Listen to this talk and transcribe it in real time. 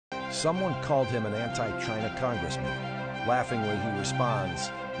Someone called him an anti-China congressman. Laughingly, he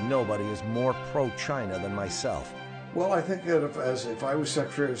responds, "Nobody is more pro-China than myself." Well, I think that if I was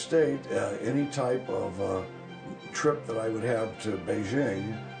Secretary of State, any type of trip that I would have to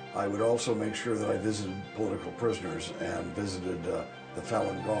Beijing, I would also make sure that I visited political prisoners and visited the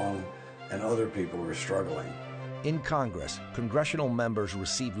Falun Gong and other people who are struggling. In Congress, congressional members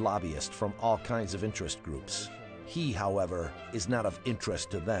receive lobbyists from all kinds of interest groups. He, however, is not of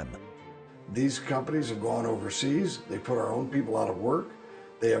interest to them. These companies have gone overseas. They put our own people out of work.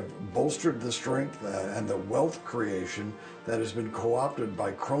 They have bolstered the strength and the wealth creation that has been co-opted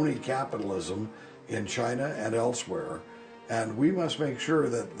by crony capitalism in China and elsewhere. And we must make sure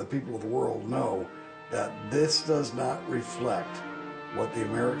that the people of the world know that this does not reflect what the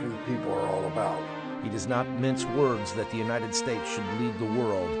American people are all about. He does not mince words that the United States should lead the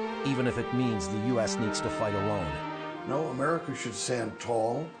world, even if it means the U.S. needs to fight alone. No, America should stand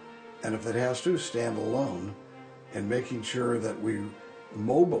tall, and if it has to, stand alone in making sure that we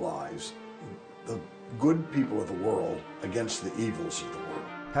mobilize the good people of the world against the evils of the world.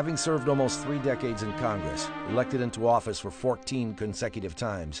 Having served almost 3 decades in Congress, elected into office for 14 consecutive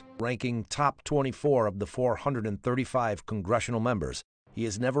times, ranking top 24 of the 435 congressional members, he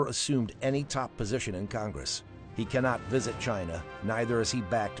has never assumed any top position in Congress. He cannot visit China, neither is he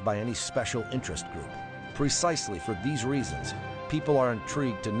backed by any special interest group. Precisely for these reasons, people are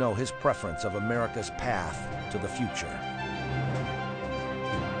intrigued to know his preference of America's path to the future.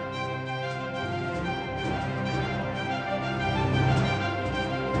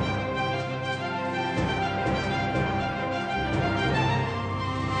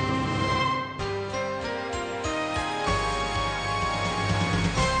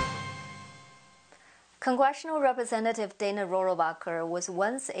 Congressional Representative Дэйной Rorabeiker was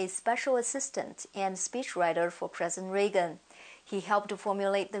once a special assistant and speechwriter for President Reagan. He helped to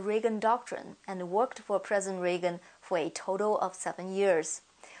formulate the Reagan Doctrine and worked for President Reagan for a total of 7 years.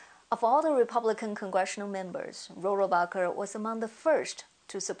 Of all the Republican congressional members, Rorabeiker was among the first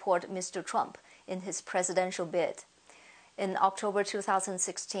to support Mr. Trump in his presidential bid. In October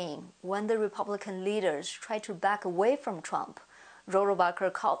 2016, when the Republican leaders tried to back away from Trump,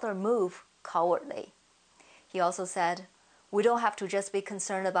 Rorabeiker called their move cowardly. He also said, "We don't have to just be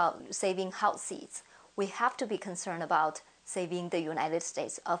concerned about saving House seats. We have to be concerned about saving the United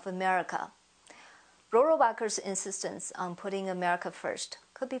States of America." Rorabeiker's insistence on putting America first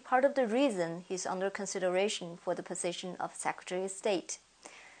could be part of the reason he's under consideration for the position of Secretary of State.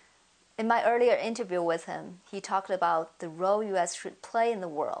 In my earlier interview with him, he talked about the role U.S. should play in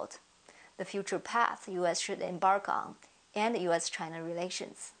the world, the future path U.S. should embark on, and U.S.-China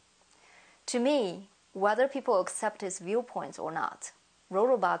relations. To me, whether people accept his viewpoints or not,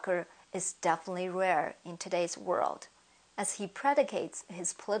 Rorabeiker is definitely rare in today's world, as he predicates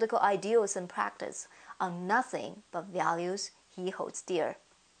his political ideals and practice on nothing but values he holds dear.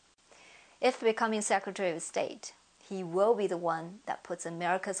 If becoming Secretary of State, he will be the one that puts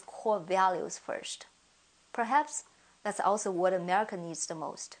America's core values first. Perhaps that's also what America needs the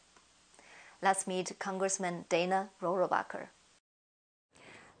most. Let's meet Congressman Дэйной Rorabeiker.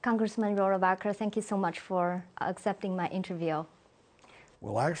 Congressman Rorabeiker, thank you so much for accepting my interview.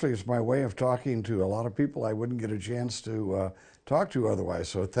 Well, actually, it's my way of talking to a lot of people I wouldn't get a chance to talk to otherwise,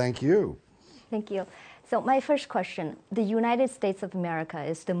 so thank you. Thank you. So my first question, the United States of America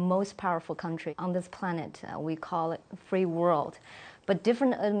is the most powerful country on this planet. We call it free world. But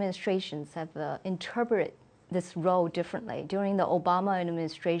different administrations have interpreted this role differently. During the Obama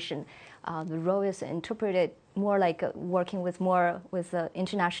administration, the role is interpreted more like working with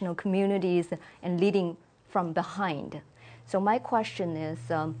international communities and leading from behind. So my question is,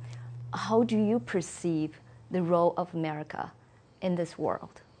 how do you perceive the role of America in this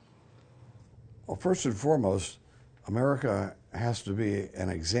world? Well, first and foremost, America has to be an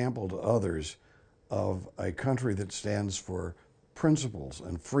example to others of a country that stands for principles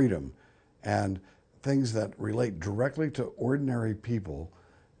and freedom and things that relate directly to ordinary people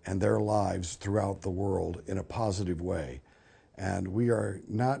and their lives throughout the world in a positive way. And we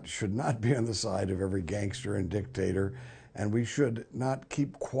should not be on the side of every gangster and dictator, and we should not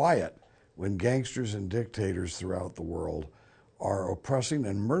keep quiet when gangsters and dictators throughout the world are oppressing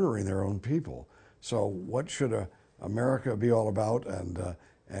and murdering their own people. So what should America be all about?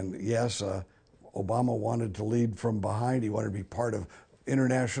 And yes, Obama wanted to lead from behind. He wanted to be part of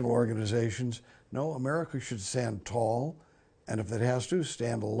international organizations. No, America should stand tall, and if it has to,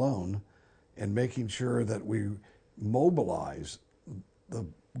 stand alone in making sure that we mobilize the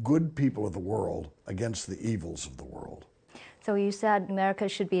good people of the world against the evils of the world. So you said America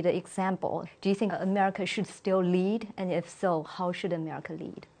should be the example. Do you think America should still lead? And if so, how should America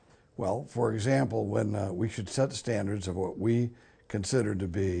lead? Well, for example, when we should set standards of what we consider to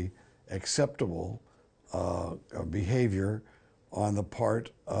be acceptable behavior on the part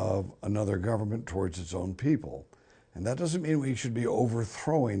of another government towards its own people. And that doesn't mean we should be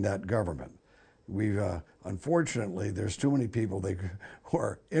overthrowing that government. We've, unfortunately, there's too many people who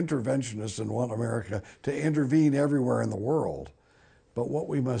are interventionists and want America to intervene everywhere in the world. But what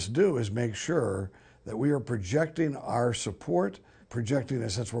we must do is make sure that we are projecting our support, projecting in a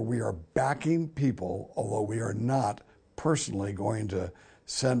sense where we are backing people, although we are not personally going to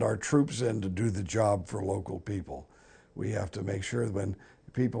send our troops in to do the job for local people. We have to make sure that when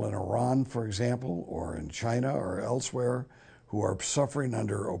people in Iran, for example, or in China or elsewhere who are suffering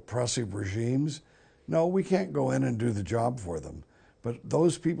under oppressive regimes, no, we can't go in and do the job for them. But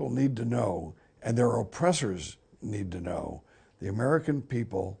those people need to know, and their oppressors need to know, the American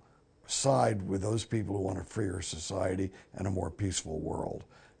people side with those people who want a freer society and a more peaceful world.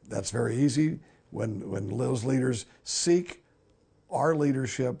 That's very easy when those leaders seek our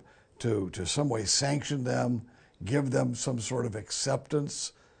leadership to some way sanction them, give them some sort of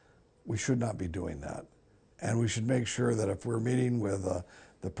acceptance. We should not be doing that. And we should make sure that if we're meeting with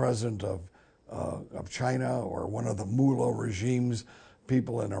the president of China or one of the mullah regimes,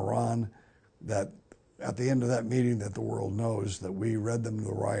 people in Iran, that at the end of that meeting that the world knows that we read them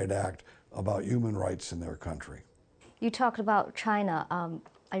the riot act about human rights in their country. You talked about China.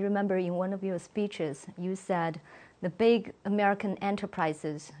 I remember in one of your speeches, you said the big American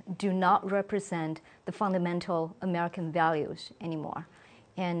enterprises do not represent the fundamental American values anymore.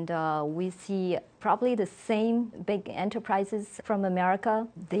 And we see probably the same big enterprises from America.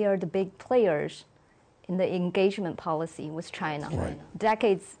 They are the big players in the engagement policy with China. Right.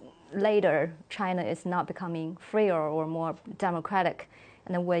 Decades later, China is not becoming freer or more democratic.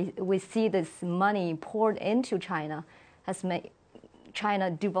 And the way we see this money poured into China has made China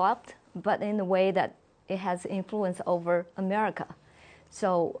developed, but in a way that it has influence over America.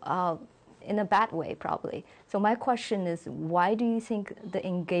 So in a bad way, probably. So my question is, why do you think the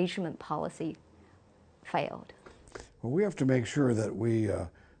engagement policy failed? Well, we have to make sure that we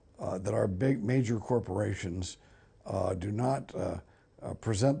that our big major corporations do not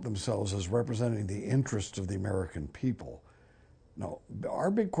present themselves as representing the interests of the American people. No, our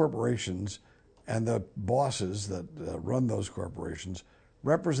big corporations and the bosses that run those corporations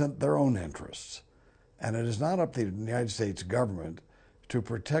represent their own interests. And it is not up to the United States government to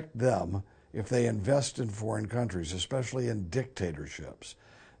protect them if they invest in foreign countries, especially in dictatorships.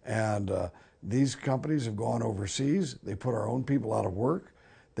 And these companies have gone overseas. They put our own people out of work.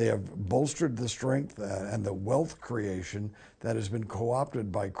 They have bolstered the strength and the wealth creation that has been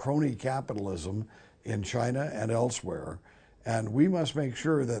co-opted by crony capitalism in China and elsewhere. And we must make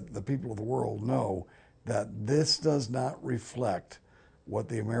sure that the people of the world know that this does not reflect what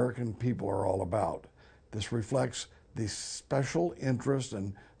the American people are all about. This reflects the special interest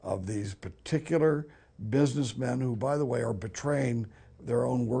of these particular businessmen who, by the way, are betraying their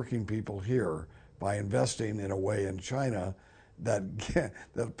own working people here by investing in a way in China that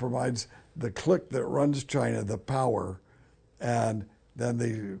provides the clique that runs China the power, and then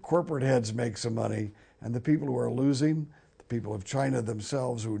the corporate heads make some money, and the people who are losing, the people of China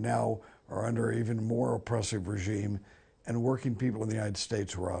themselves who now are under even more oppressive regime, and working people in the United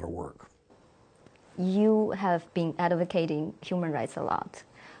States who are out of work. You have been advocating human rights a lot.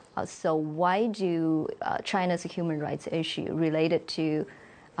 So why do China's human rights issue related to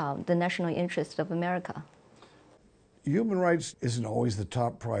the national interest of America? Human rights isn't always the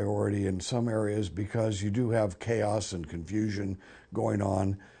top priority in some areas because you do have chaos and confusion going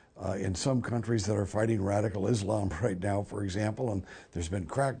on in some countries that are fighting radical Islam right now, for example, and there's been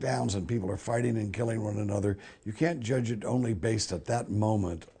crackdowns and people are fighting and killing one another. You can't judge it only based at that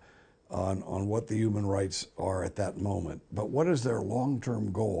moment on what the human rights are at that moment. But what is their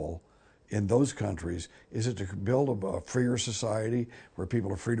long-term goal in those countries? Is it to build a freer society where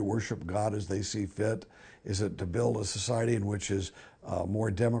people are free to worship God as they see fit? Is it to build a society in which is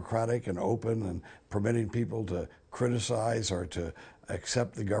more democratic and open and permitting people to criticize or to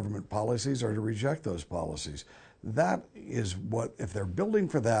accept the government policies or to reject those policies? That is what, if they're building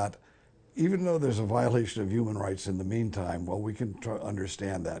for that, even though there's a violation of human rights in the meantime, well, we can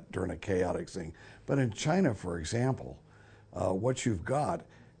understand that during a chaotic thing. But in China, for example, what you've got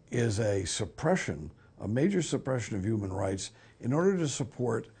is a suppression, a major suppression of human rights in order to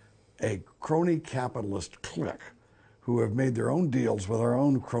support a crony capitalist clique who have made their own deals with our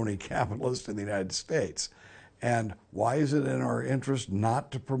own crony capitalists in the United States. And why is it in our interest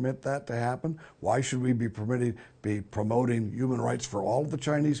not to permit that to happen? Why should we be promoting human rights for all of the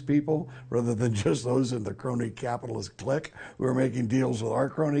Chinese people rather than just those in the crony capitalist clique who are making deals with our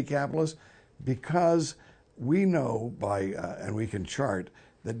crony capitalists? Because we know and we can chart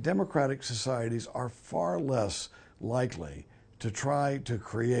that democratic societies are far less likely to try to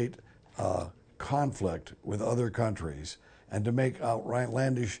create conflict with other countries and to make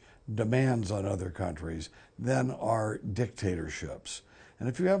outlandish demands on other countries than are dictatorships. And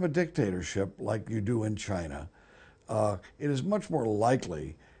if you have a dictatorship like you do in China, it is much more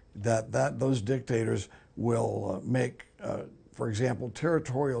likely that those dictators will make, for example,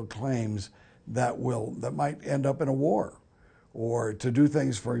 territorial claims that might end up in a war, or to do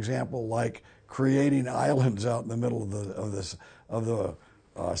things, for example, like creating islands out in the middle of the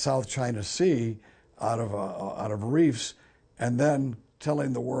South China Sea out of reefs, and then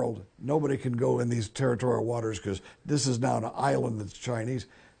telling the world nobody can go in these territorial waters because this is now an island that's Chinese.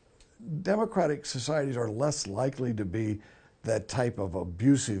 Democratic societies are less likely to be that type of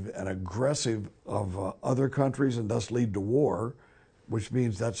abusive and aggressive of other countries and thus lead to war, which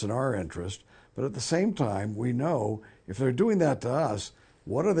means that's in our interest. But at the same time, we know if they're doing that to us,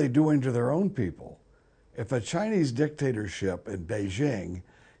 what are they doing to their own people? If a Chinese dictatorship in Beijing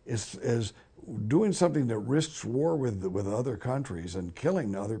is doing something that risks war with other countries and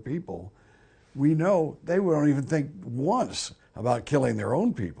killing other people, we know they won't even think once about killing their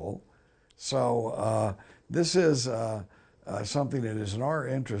own people. So this is something that is in our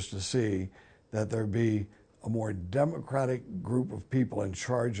interest to see, that there be a more democratic group of people in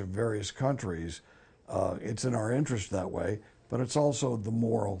charge of various countries. It's in our interest that way, but it's also the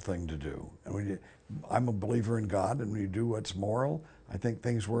moral thing to do. And I'm a believer in God, and when you do what's moral, I think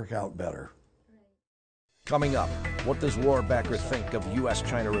things work out better. Coming up, what does Rorabeiker think of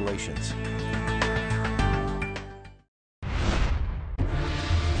U.S.-China relations?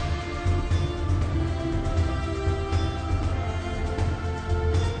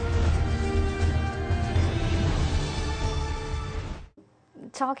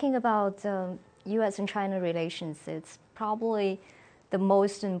 Talking about U.S. and China relations, it's probably the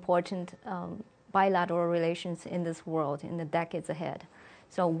most important bilateral relations in this world in the decades ahead.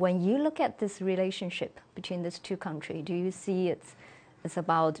 So when you look at this relationship between these two countries, do you see it's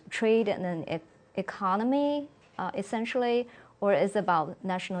about trade and an economy, essentially, or is it about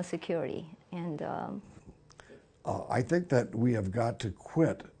national security? And I think that we have got to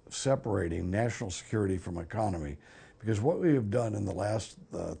quit separating national security from economy, because what we have done in the last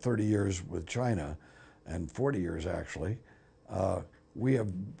 30 years with China, and 40 years actually, we have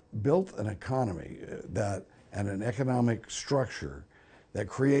built an economy and an economic structure that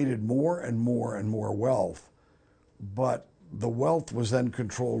created more and more and more wealth, but the wealth was then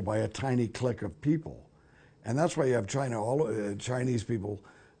controlled by a tiny clique of people. And that's why you have Chinese people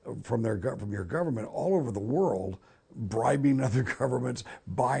from your government all over the world bribing other governments,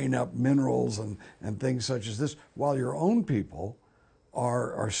 buying up minerals and things such as this, while your own people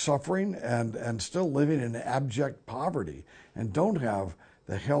are suffering and still living in abject poverty and don't have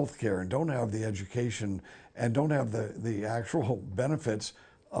the health care and don't have the education and don't have the actual benefits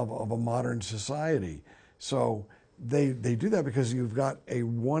of a modern society. So they do that because you've got a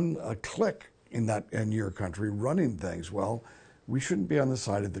clique in your country running things. Well, we shouldn't be on the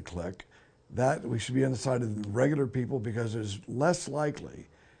side of the clique. We should be on the side of the regular people, because it's less likely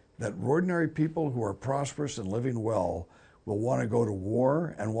that ordinary people who are prosperous and living well will want to go to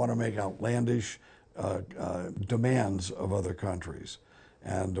war and want to make outlandish demands of other countries.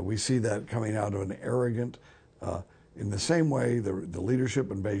 And we see that coming out of an arrogant, in the same way the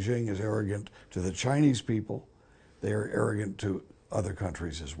leadership in Beijing is arrogant to the Chinese people, they are arrogant to other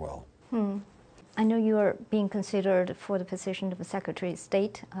countries as well. I know you are being considered for the position of Secretary of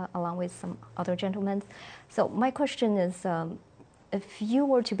State, along with some other gentlemen. So my question is, if you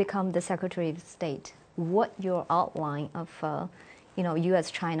were to become the Secretary of State, what your outline of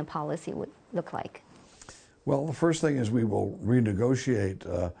U.S.-China policy would look like? Well, the first thing is we will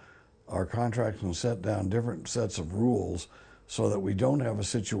renegotiate our contracts and set down different sets of rules so that we don't have a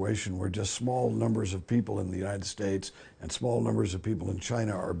situation where just small numbers of people in the United States and small numbers of people in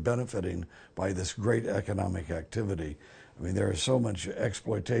China are benefiting by this great economic activity. I mean, there is so much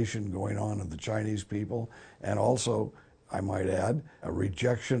exploitation going on of the Chinese people, and also, I might add, a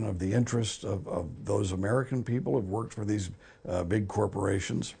rejection of the interests of those American people who have worked for these big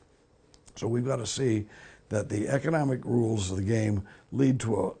corporations. So we've got to see that the economic rules of the game lead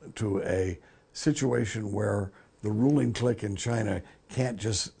to a situation where the ruling clique in China can't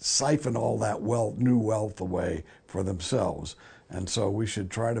just siphon all that new wealth away for themselves. And so we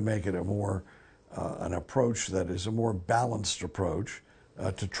should try to make it a more an approach that is a more balanced approach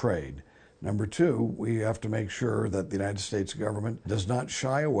to trade. Number two, we have to make sure that the United States government does not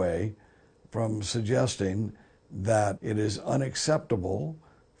shy away from suggesting that it is unacceptable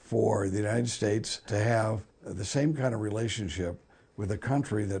for the United States to have the same kind of relationship with a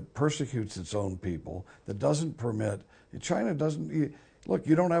country that persecutes its own people, that doesn't permit, China doesn't, look,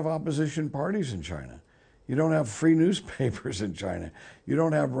 you don't have opposition parties in China. You don't have free newspapers in China. You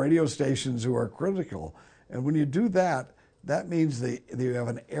don't have radio stations who are critical. And when you do that, that means that you have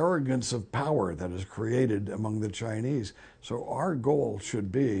an arrogance of power that is created among the Chinese. So our goal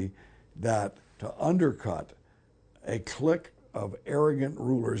should be that to undercut a clique of arrogant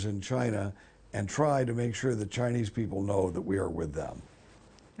rulers in China and try to make sure the Chinese people know that we are with them.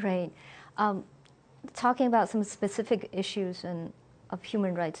 Right. Talking about some specific issues of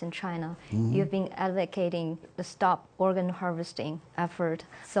human rights in China, you've been advocating the stop organ harvesting effort.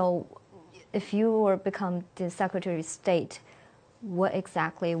 So if you were become the Secretary of State, what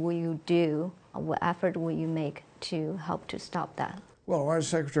exactly will you do? What effort will you make to help to stop that? Well, if I was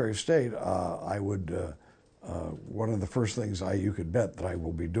Secretary of State, I would, one of the first things you could bet that I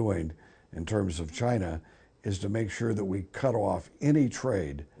will be doing in terms of China is to make sure that we cut off any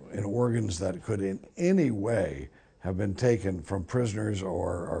trade in organs that could in any way have been taken from prisoners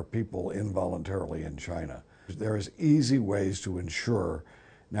or people involuntarily in China. There is easy ways to ensure.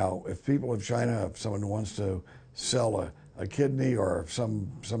 Now, if people of China, if someone wants to sell a kidney, or if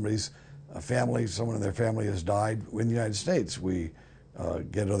somebody's family, someone in their family has died in the United States, we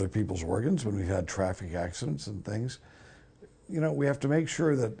get other people's organs when we've had traffic accidents and things. You know, we have to make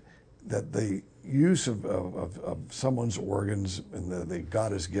sure that the use of someone's organs and that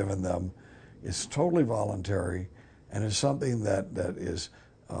God has given them is totally voluntary and is something that is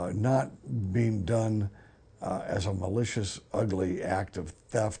not being done as a malicious, ugly act of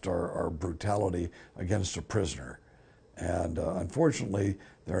theft or brutality against a prisoner. And unfortunately,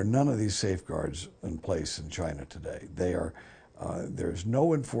 there are none of these safeguards in place in China today. There's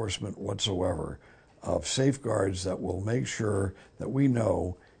no enforcement whatsoever of safeguards that will make sure that we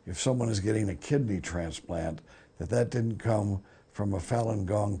know if someone is getting a kidney transplant, that didn't come from a Falun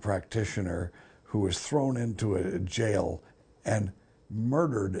Gong practitioner who was thrown into a jail and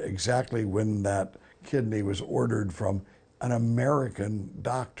murdered exactly when that kidney was ordered from an American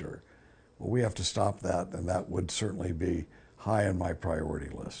doctor. Well, we have to stop that, and that would certainly be high on my priority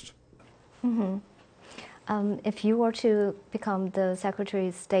list. Mm-hmm. If you were to become the Secretary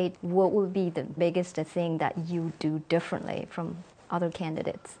of State, what would be the biggest thing that you do differently from other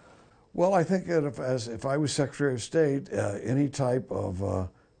candidates? Well, I think that if I was Secretary of State, any type of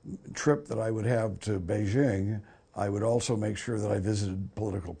trip that I would have to Beijing, I would also make sure that I visited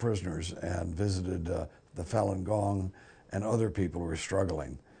political prisoners and visited the Falun Gong and other people who are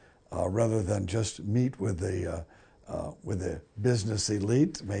struggling, rather than just meet with the business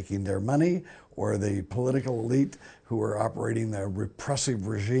elite making their money, or the political elite who are operating the repressive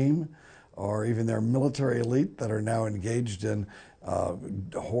regime, or even their military elite that are now engaged in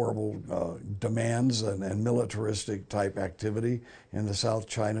horrible demands and militaristic type activity in the South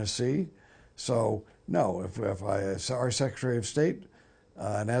China Sea. So no, if our Secretary of State,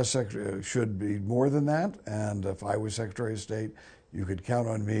 and as Secretary, should be more than that, and if I was Secretary of State, you could count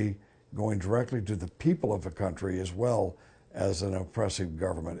on me going directly to the people of the country as well as an oppressive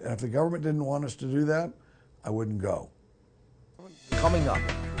government. And if the government didn't want us to do that, I wouldn't go. Coming up,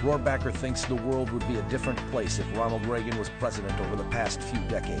 Rorabeiker thinks the world would be a different place if Ronald Reagan was president over the past few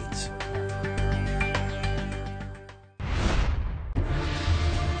decades.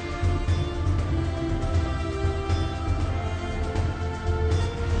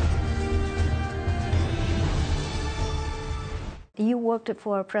 You worked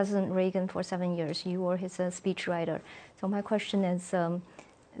for President Reagan for 7 years. You were his speechwriter. So my question is,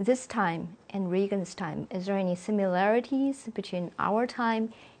 this time and Reagan's time, is there any similarities between our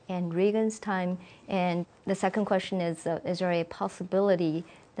time and Reagan's time? And the second question is there a possibility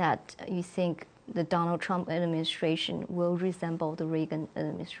that you think the Donald Trump administration will resemble the Reagan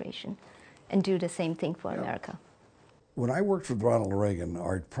administration and do the same thing for America? When I worked with Ronald Reagan,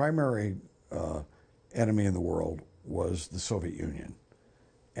 our primary enemy in the world was the Soviet Union.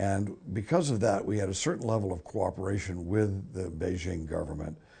 And because of that, we had a certain level of cooperation with the Beijing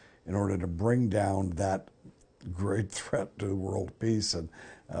government in order to bring down that great threat to world peace, and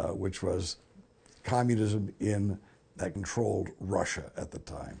which was communism that controlled Russia at the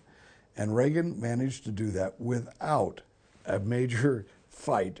time. And Reagan managed to do that without a major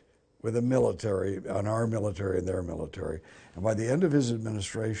fight with the military, on our military and their military. And by the end of his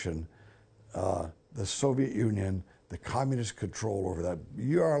administration, the Soviet Union, the communist control over that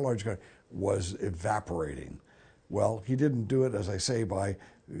large country, was evaporating. Well, he didn't do it, as I say, by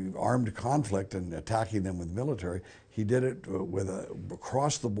armed conflict and attacking them with military. He did it with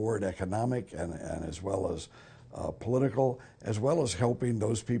across-the-board economic and as well as political, as well as helping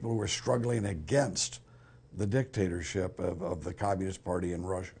those people who were struggling against the dictatorship of the Communist Party in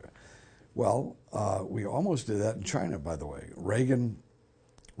Russia. Well, we almost did that in China, by the way. Reagan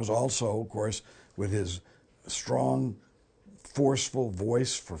was also, of course, with his strong, forceful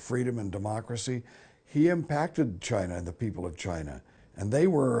voice for freedom and democracy, he impacted China and the people of China. And they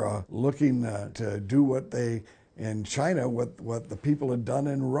were looking to do what they, in China, what the people had done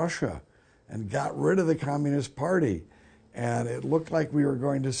in Russia, and got rid of the Communist Party. And it looked like we were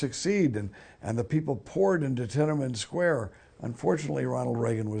going to succeed, and the people poured into Tiananmen Square. Unfortunately, Ronald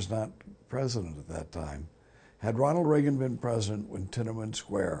Reagan was not president at that time. Had Ronald Reagan been president when Tiananmen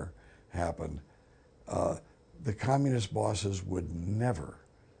Square happened, the communist bosses would never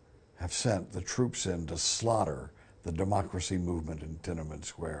have sent the troops in to slaughter the democracy movement in Tiananmen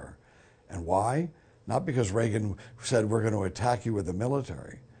Square. And why? Not because Reagan said, we're going to attack you with the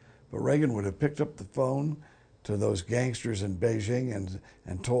military, but Reagan would have picked up the phone to those gangsters in Beijing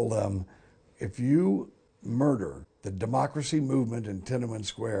and told them, if you murder the democracy movement in Tiananmen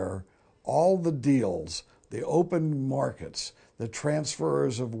Square, all the deals, the open markets, the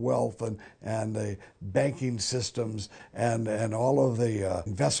transfers of wealth and the banking systems and all of the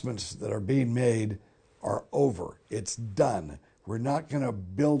investments that are being made are over. It's done. We're not going to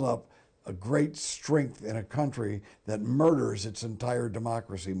build up a great strength in a country that murders its entire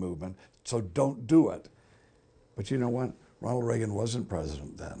democracy movement, so don't do it. But you know what? Ronald Reagan wasn't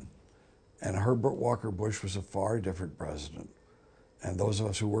president then. And Herbert Walker Bush was a far different president. And those of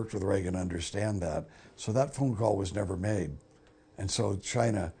us who worked with Reagan understand that. So that phone call was never made. And so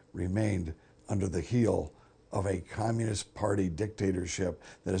China remained under the heel of a Communist Party dictatorship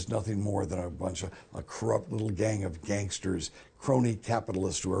that is nothing more than a corrupt little gang of gangsters, crony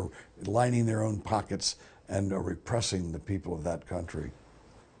capitalists who are lining their own pockets and are repressing the people of that country.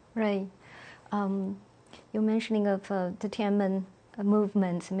 Right. You're mentioning of the Tiananmen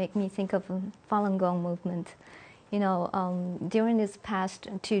movement make me think of the Falun Gong movement. You know, during this past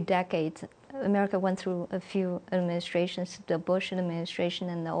 2 decades, America went through a few administrations, the Bush administration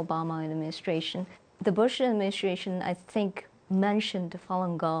and the Obama administration. The Bush administration, I think, mentioned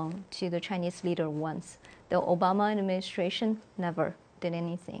Falun Gong to the Chinese leader once. The Obama administration never did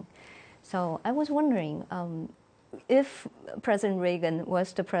anything. So I was wondering, if President Reagan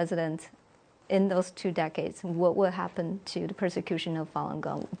was the president in those 2 decades, what will happen to the persecution of Falun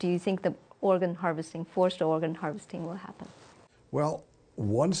Gong? Do you think the organ harvesting, forced organ harvesting will happen? Well,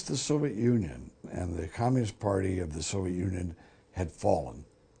 once the Soviet Union and the Communist Party of the Soviet Union had fallen,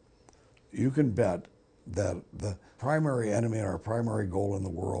 you can bet that the primary enemy and our primary goal in the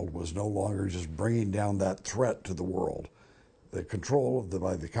world was no longer just bringing down that threat to the world. The control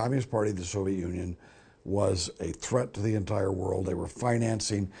by the Communist Party of the Soviet Union was a threat to the entire world. They were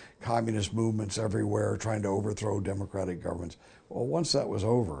financing communist movements everywhere, trying to overthrow democratic governments. Well, once that was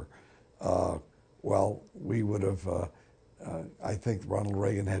over, well, we would have, I think Ronald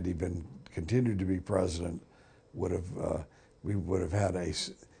Reagan, had he been continued to be president, would have, we would have had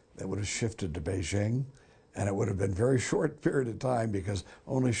that would have shifted to Beijing, and it would have been a very short period of time, because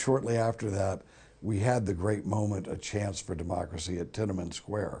only shortly after that, we had the great moment, a chance for democracy at Tiananmen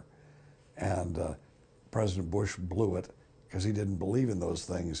Square. And President Bush blew it because he didn't believe in those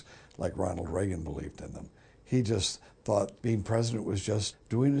things like Ronald Reagan believed in them. He just thought being president was just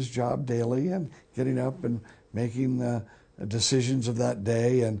doing his job daily and getting up and making decisions of that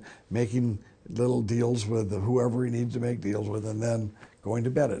day and making little deals with whoever he needed to make deals with, and then going to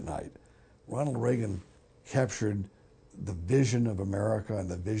bed at night. Ronald Reagan captured the vision of America and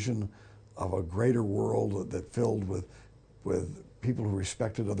the vision of a greater world that filled with people who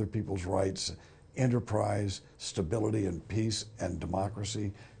respected other people's rights, enterprise, stability and peace and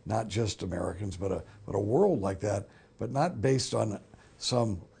democracy, not just Americans, but a world like that, but not based on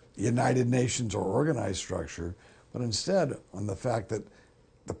some United Nations or organized structure, but instead on the fact that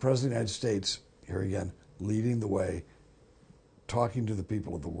the President of the United States, here again, leading the way, talking to the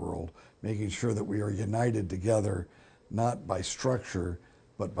people of the world, making sure that we are united together, not by structure,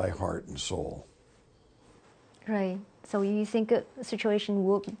 but by heart and soul. Right. So you think the situation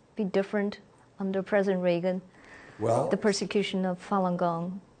will be different under President Reagan? Well, the persecution of Falun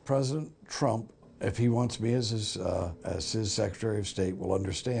Gong. President Trump, if he wants me as his Secretary of State, will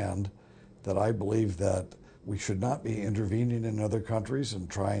understand that I believe that we should not be intervening in other countries and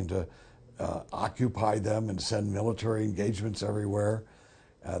trying to occupy them and send military engagements everywhere.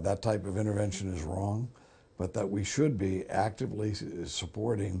 That type of intervention is wrong, but that we should be actively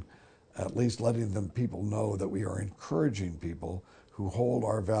supporting at least letting people know that we are encouraging people who hold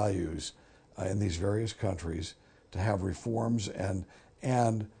our values in these various countries to have reforms and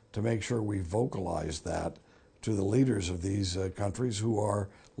to make sure we vocalize that to the leaders of these countries who are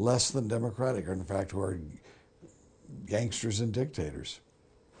less than democratic, or in fact who are gangsters and dictators.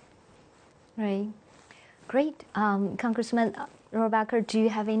 Right. Great. Congressman Rohrabacher, do you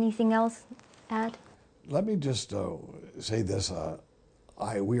have anything else to add? Let me just say this.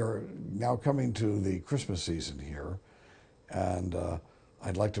 We are now coming to the Christmas season here, and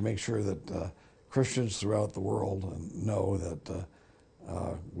I'd like to make sure that Christians throughout the world know that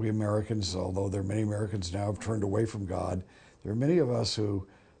we Americans, although there are many Americans now have turned away from God, there are many of us who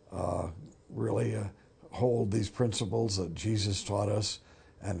really hold these principles that Jesus taught us,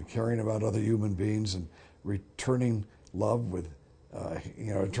 and caring about other human beings and returning love with,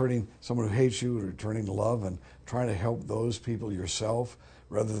 turning someone who hates you, returning love and trying to help those people yourself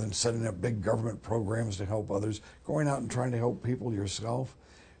rather than setting up big government programs to help others, going out and trying to help people yourself.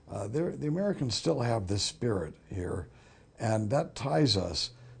 The Americans still have this spirit here, and that ties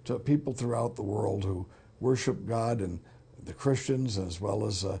us to people throughout the world who worship God, and the Christians as well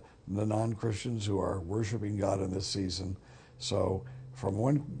as the non-Christians who are worshiping God in this season. So from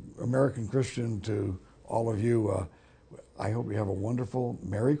one American Christian to all of you, I hope you have a wonderful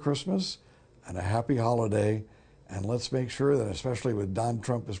Merry Christmas and a happy holiday, and let's make sure that, especially with Donald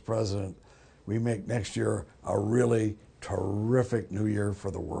Trump as president, we make next year a really terrific new year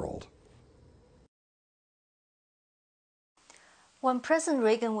for the world. When President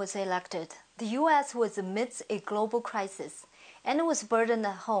Reagan was elected, the U.S. was amidst a global crisis and was burdened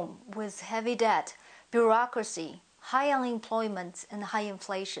at home with heavy debt, bureaucracy, high unemployment, and high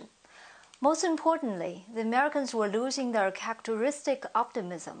inflation. Most importantly, the Americans were losing their characteristic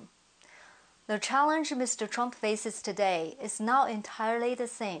optimism. The challenge Mr. Trump faces today is not entirely the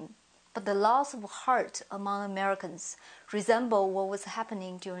same, but the loss of heart among Americans resemble what was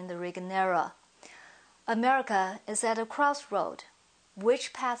happening during the Reagan era. America is at a crossroad.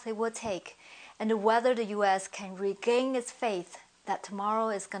 Which path it will take, and whether the U.S. can regain its faith that tomorrow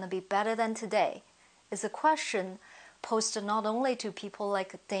is going to be better than today, is a question posed not only to people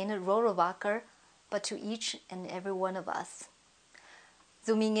like Дэйной Rorabeiker, but to each and every one of us.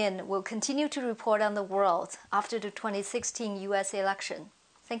 Zooming in will continue to report on the world after the 2016 U.S. election.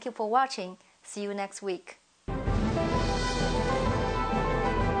 Thank you for watching. See you next week.